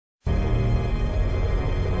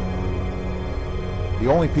The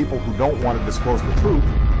only people who don't want to disclose the truth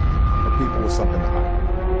are people with something to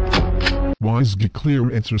hide. Wise get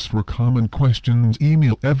clear answers for common questions.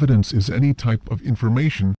 Email evidence is any type of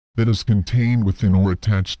information that is contained within or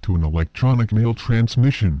attached to an electronic mail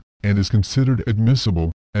transmission, and is considered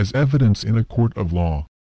admissible as evidence in a court of law.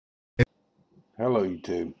 Hello,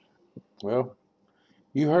 YouTube. Well,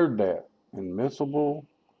 you heard that. Admissible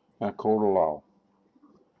in a court of law.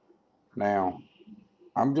 Now,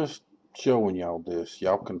 I'm just showing y'all this.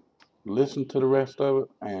 Y'all can listen to the rest of it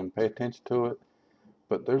and pay attention to it.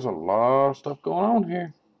 But there's a lot of stuff going on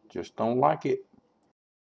here. Just don't like it.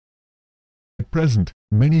 At present,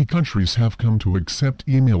 many countries have come to accept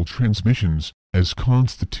email transmissions as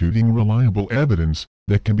constituting reliable evidence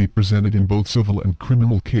that can be presented in both civil and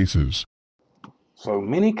criminal cases. So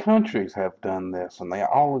many countries have done this, and they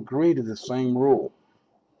all agree to the same rule.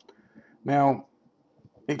 Now,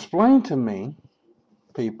 explain to me,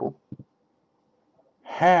 people,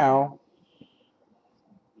 how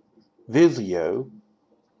Vizio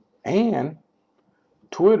and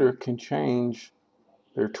Twitter can change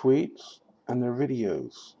their tweets and their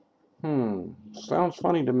videos. Sounds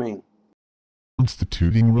funny to me.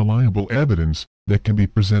 Constituting reliable evidence that can be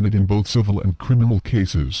presented in both civil and criminal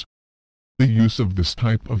cases. The use of this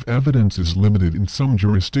type of evidence is limited in some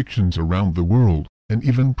jurisdictions around the world, and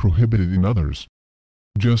even prohibited in others.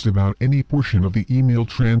 Just about any portion of the email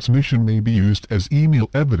transmission may be used as email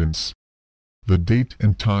evidence. The date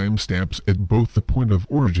and time stamps at both the point of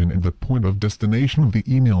origin and the point of destination of the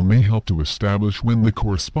email may help to establish when the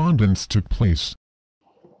correspondence took place.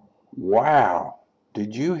 Wow!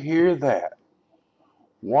 Did you hear that?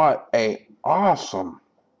 What a awesome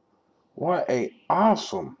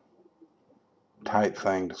type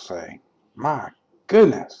thing to say. My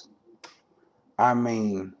goodness. I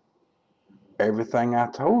mean, everything I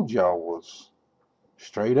told y'all was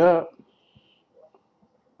straight up.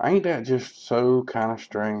 Ain't that just so kind of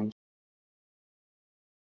strange?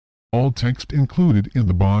 All text included in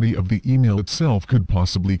the body of the email itself could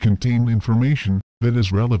possibly contain information that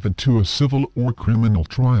is relevant to a civil or criminal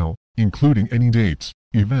trial, including any dates,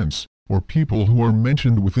 events, or people who are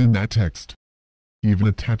mentioned within that text. Even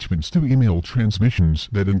attachments to email transmissions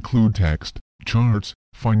that include text, charts,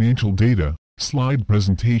 financial data, slide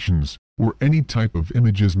presentations, or any type of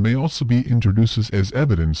images may also be introduced as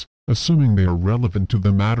evidence, assuming they are relevant to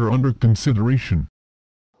the matter under consideration.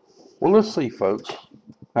 Well, let's see, folks.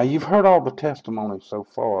 Now, you've heard all the testimony so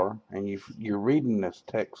far, and you're reading this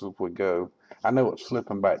text as we go. I know it's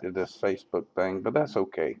flipping back to this Facebook thing, but that's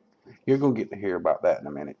okay. You're going to get to hear about that in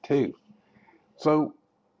a minute, too. So,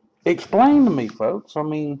 explain to me, folks. I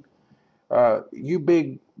mean, you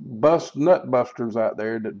big nut busters out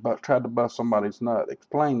there that tried to bust somebody's nut.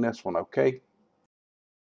 Explain this one, okay?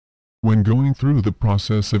 When going through the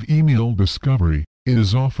process of email discovery, it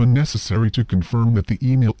is often necessary to confirm that the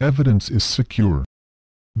email evidence is secure.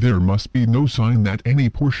 There must be no sign that any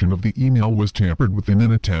portion of the email was tampered with in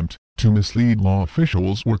an attempt to mislead law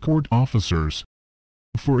officials or court officers.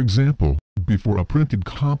 For example, before a printed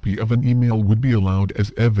copy of an email would be allowed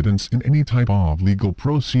as evidence in any type of legal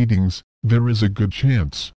proceedings, there is a good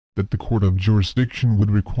chance that the court of jurisdiction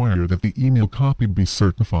would require that the email copy be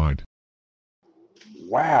certified.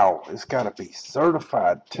 Wow, it's got to be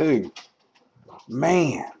certified too.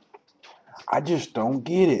 Man, I just don't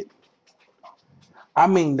get it. I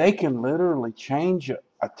mean, they can literally change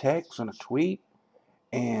a text and a tweet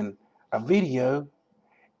and a video,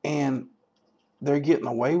 and they're getting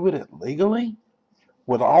away with it legally?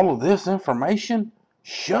 With all of this information?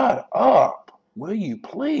 Shut up, will you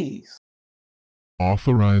please?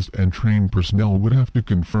 Authorized and trained personnel would have to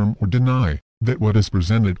confirm or deny that what is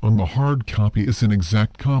presented on the hard copy is an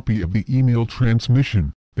exact copy of the email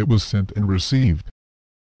transmission that was sent and received.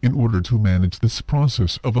 In order to manage this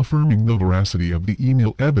process of affirming the veracity of the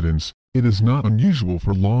email evidence, it is not unusual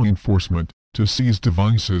for law enforcement to seize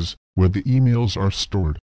devices where the emails are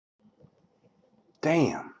stored.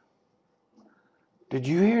 Damn. Did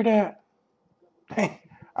you hear that?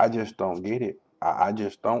 I just don't get it. I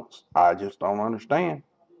just don't understand.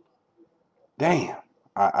 Damn.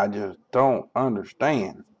 I just don't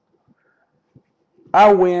understand.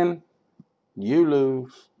 I win. You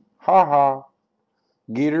lose. Ha ha.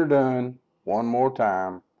 Get her done. One more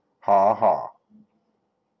time. Ha ha.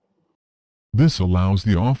 This allows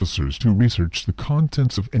the officers to research the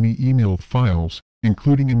contents of any email files,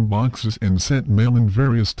 including inboxes and sent mail in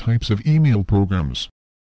various types of email programs.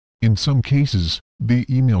 In some cases, the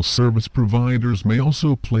email service providers may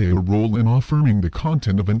also play a role in affirming the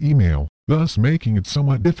content of an email, thus making it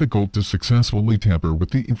somewhat difficult to successfully tamper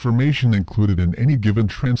with the information included in any given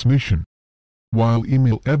transmission. While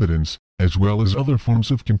email evidence, as well as other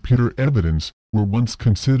forms of computer evidence, were once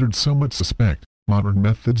considered somewhat suspect. Modern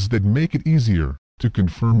methods that make it easier to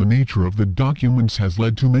confirm the nature of the documents has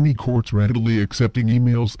led to many courts readily accepting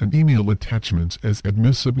emails and email attachments as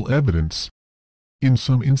admissible evidence. In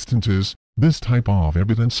some instances, this type of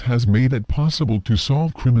evidence has made it possible to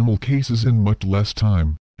solve criminal cases in much less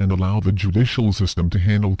time, and allow the judicial system to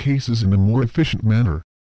handle cases in a more efficient manner.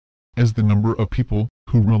 As the number of people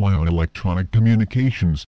who rely on electronic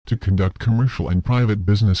communications to conduct commercial and private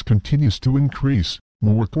business continues to increase,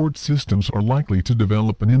 more court systems are likely to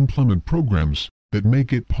develop and implement programs that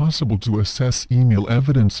make it possible to assess email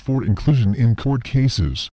evidence for inclusion in court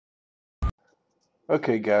cases.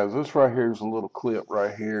 Okay guys, this right here is a little clip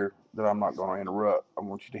right here that I'm not going to interrupt. I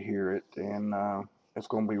want you to hear it, and it's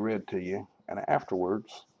going to be read to you. And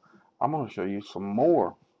afterwards, I'm going to show you some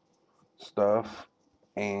more stuff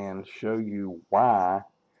and show you why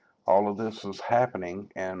all of this is happening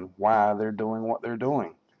and why they're doing what they're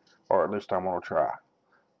doing. Or at least I'm going to try.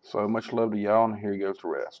 So much love to y'all, and here goes the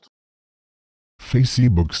rest.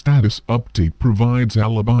 Facebook status update provides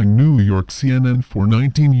alibi. New York CNN for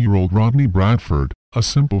 19-year-old Rodney Bradford. A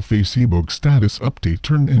simple Facebook status update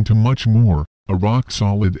turned into much more, a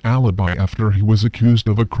rock-solid alibi after he was accused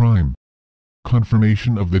of a crime.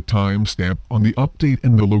 Confirmation of the timestamp on the update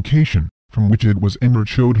and the location from which it was entered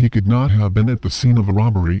showed he could not have been at the scene of a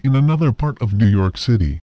robbery in another part of New York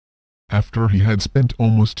City. After he had spent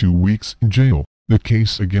almost 2 weeks in jail, the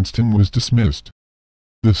case against him was dismissed.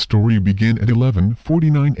 The story began at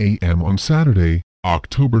 11:49 a.m. on Saturday,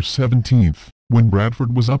 October 17th, when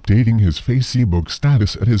Bradford was updating his Facebook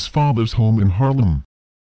status at his father's home in Harlem.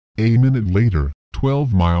 A minute later,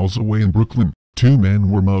 12 miles away in Brooklyn, 2 men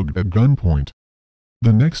were mugged at gunpoint.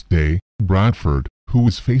 The next day, Bradford, who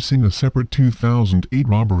was facing a separate 2008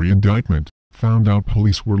 robbery indictment, found out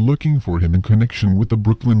police were looking for him in connection with the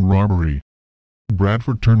Brooklyn robbery.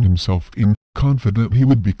 Bradford turned himself in, confident he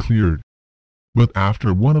would be cleared. But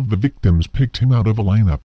after one of the victims picked him out of a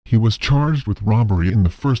lineup, he was charged with robbery in the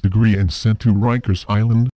first degree and sent to Rikers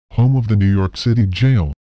Island, home of the New York City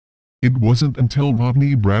jail. It wasn't until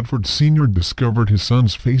Rodney Bradford Sr. discovered his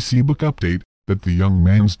son's Facebook update that the young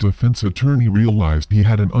man's defense attorney realized he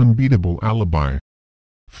had an unbeatable alibi.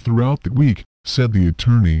 Throughout the week, said the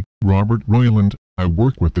attorney, Robert Royland, I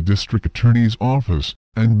worked with the district attorney's office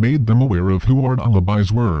and made them aware of who our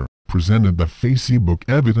alibis were, presented the Facebook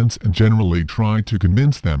evidence and generally tried to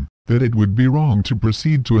convince them that it would be wrong to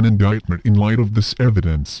proceed to an indictment in light of this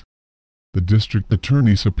evidence. The district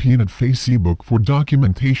attorney subpoenaed Facebook for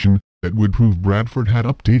documentation that would prove Bradford had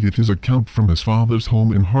updated his account from his father's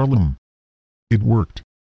home in Harlem. It worked.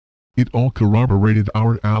 It all corroborated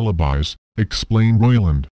our alibis, explained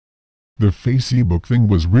Royland. The Facebook thing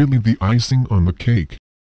was really the icing on the cake.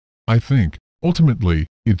 I think, ultimately,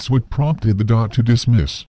 it's what prompted the DOT to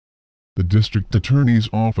dismiss. The district attorney's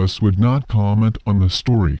office would not comment on the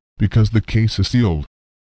story, because the case is sealed.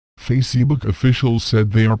 Facebook officials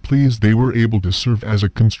said they are pleased they were able to serve as a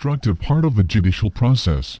constructive part of the judicial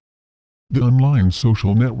process. The online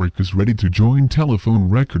social network is ready to join telephone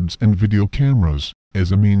records and video cameras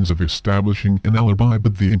as a means of establishing an alibi,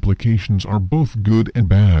 but the implications are both good and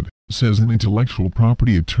bad, says an intellectual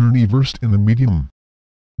property attorney versed in the medium.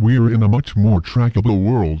 We're in a much more trackable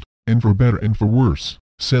world, and for better and for worse,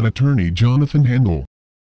 said attorney Jonathan Handel.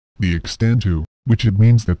 The extent to which it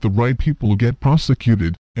means that the right people get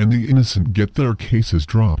prosecuted, and the innocent get their cases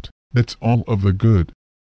dropped, that's all of the good.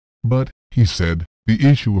 But, he said, the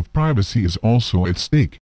issue of privacy is also at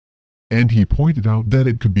stake. And he pointed out that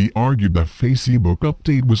it could be argued the Facebook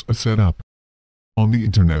update was a setup. On the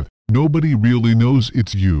internet, nobody really knows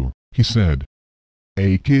it's you, he said.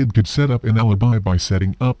 A kid could set up an alibi by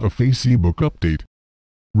setting up a Facebook update.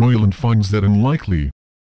 Royland finds that unlikely.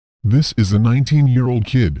 This is a 19-year-old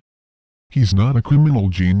kid. He's not a criminal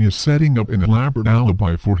genius setting up an elaborate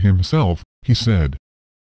alibi for himself, he said.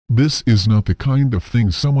 This is not the kind of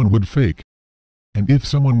thing someone would fake. And if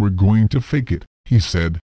someone were going to fake it, he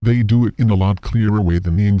said, they do it in a lot clearer way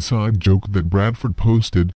than the inside joke that Bradford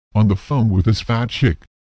posted on the phone with his fat chick.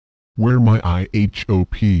 Where my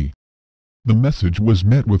IHOP? The message was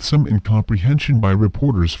met with some incomprehension by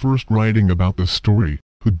reporters first writing about the story,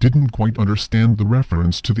 who didn't quite understand the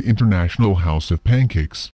reference to the International House of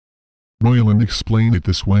Pancakes. Royland explained it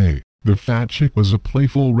this way: the fat chick was a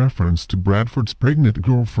playful reference to Bradford's pregnant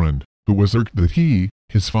girlfriend, who was irked that he,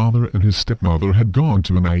 his father and his stepmother had gone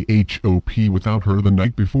to an IHOP without her the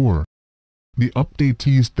night before. The update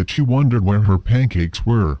teased that she wondered where her pancakes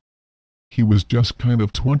were. He was just kind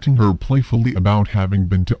of taunting her playfully about having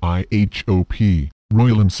been to IHOP,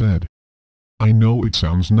 Royland said. I know it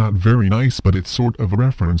sounds not very nice, but it's sort of a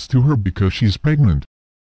reference to her because she's pregnant.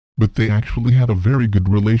 But they actually had a very good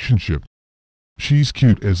relationship. She's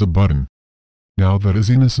cute as a button. Now that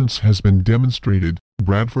his innocence has been demonstrated,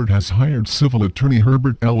 Bradford has hired civil attorney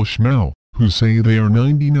Herbert L. Schmel, who say they are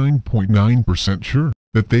 99.9% sure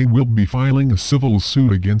that they will be filing a civil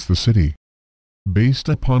suit against the city. Based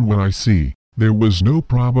upon what I see, there was no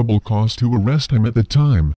probable cause to arrest him at the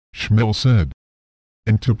time, Schmel said,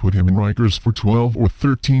 and to put him in Rikers for 12 or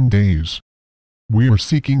 13 days. We are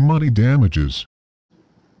seeking money damages.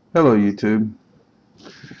 Hello, YouTube.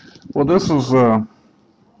 Well, this is, in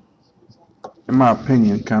my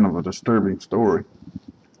opinion, kind of a disturbing story.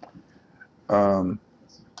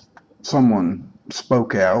 Someone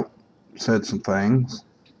spoke out, said some things,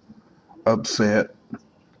 upset,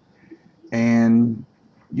 and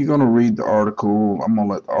you're going to read the article. I'm going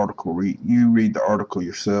to let the article read the article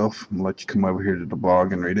yourself. I'm going to let you come over here to the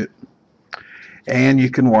blog and read it. And you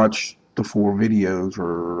can watch the 4 videos,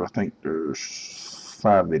 or I think there's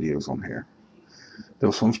 5 videos on here.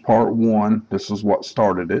 This one's part 1. This is what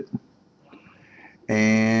started it.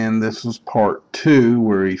 And this is part 2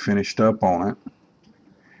 where he finished up on it.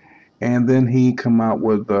 And then he come out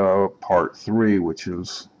with part 3, which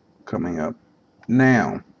is coming up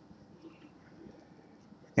now.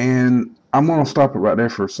 And I'm going to stop it right there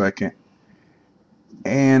for a second.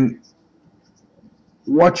 And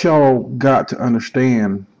what y'all got to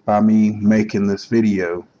understand by me making this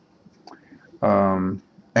video and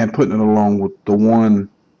putting it along with the one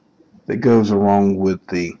that goes along with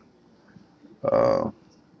the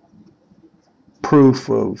proof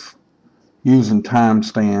of using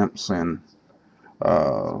timestamps and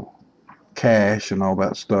cache and all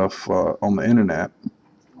that stuff on the internet,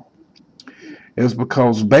 is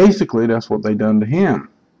because basically that's what they done to him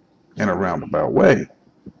in a roundabout way.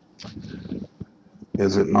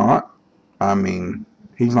 Is it not? I mean,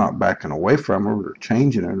 he's not backing away from it or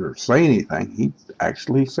changing it or saying anything. He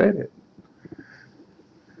actually said it.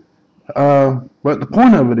 But the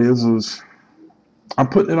point of it is I'm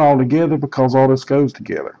putting it all together because all this goes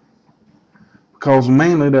together. Because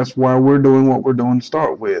mainly that's why we're doing what we're doing to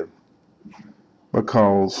start with.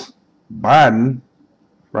 Because Biden,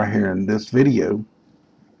 right here in this video,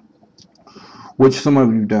 which some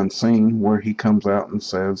of you done seen, where he comes out and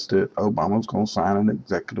says that Obama's going to sign an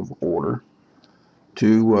executive order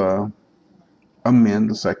to amend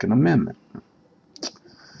the Second Amendment.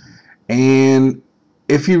 And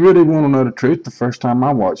if you really want to know the truth, the first time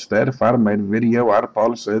I watched that, if I'd have made a video, I'd have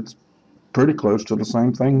probably said it's pretty close to the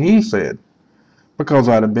same thing he said. Because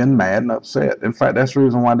I'd have been mad and upset. In fact, that's the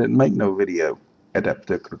reason why I didn't make no video at that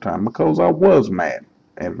particular time. Because I was mad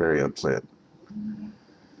and very upset.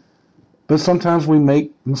 But sometimes we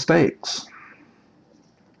make mistakes.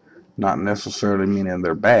 Not necessarily meaning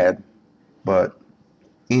they're bad, but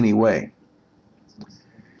anyway.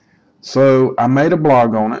 So I made a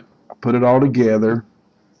blog on it. I put it all together.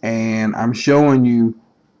 And I'm showing you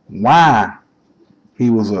why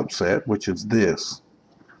he was upset, which is this.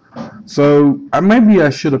 So maybe I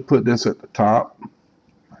should have put this at the top.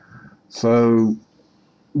 So,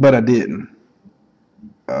 but I didn't.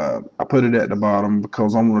 I put it at the bottom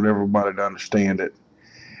because I wanted everybody to understand it.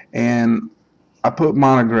 And I put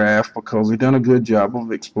monograph because he done a good job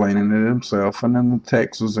of explaining it himself. And then the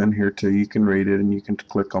text is in here too. You can read it and you can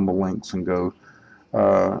click on the links and go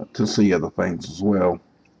to see other things as well.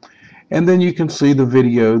 And then you can see the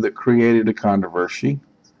video that created a controversy.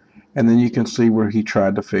 And then you can see where he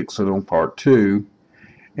tried to fix it on part 2.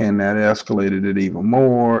 And that escalated it even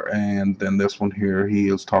more. And then this one here, he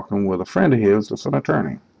is talking with a friend of his that's an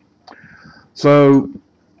attorney. So,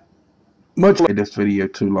 much like this video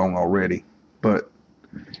too long already. But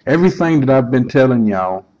everything that I've been telling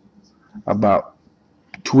y'all about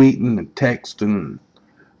tweeting and texting,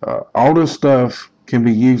 all this stuff can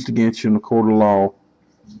be used against you in the court of law.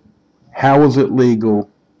 How is it legal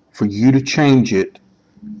for you to change it?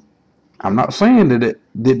 I'm not saying that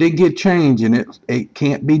it get changed and it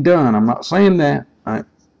can't be done. I'm not saying that.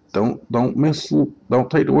 Don't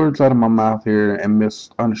take the words out of my mouth here and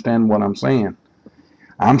misunderstand what I'm saying.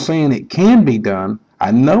 I'm saying it can be done.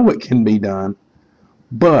 I know it can be done,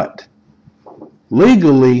 but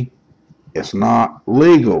legally, it's not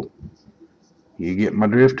legal. You get my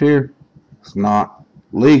drift here? It's not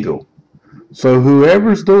legal. So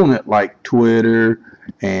whoever's doing it, like Twitter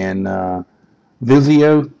and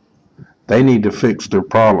Vizio, they need to fix their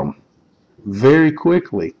problem very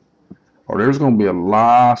quickly, or there's going to be a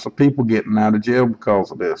lot of people getting out of jail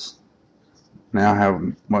because of this. Now, have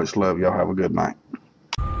much love. Y'all have a good night.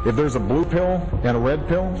 If there's a blue pill and a red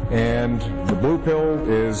pill, and the blue pill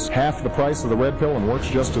is half the price of the red pill and works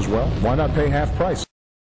just as well, why not pay half price?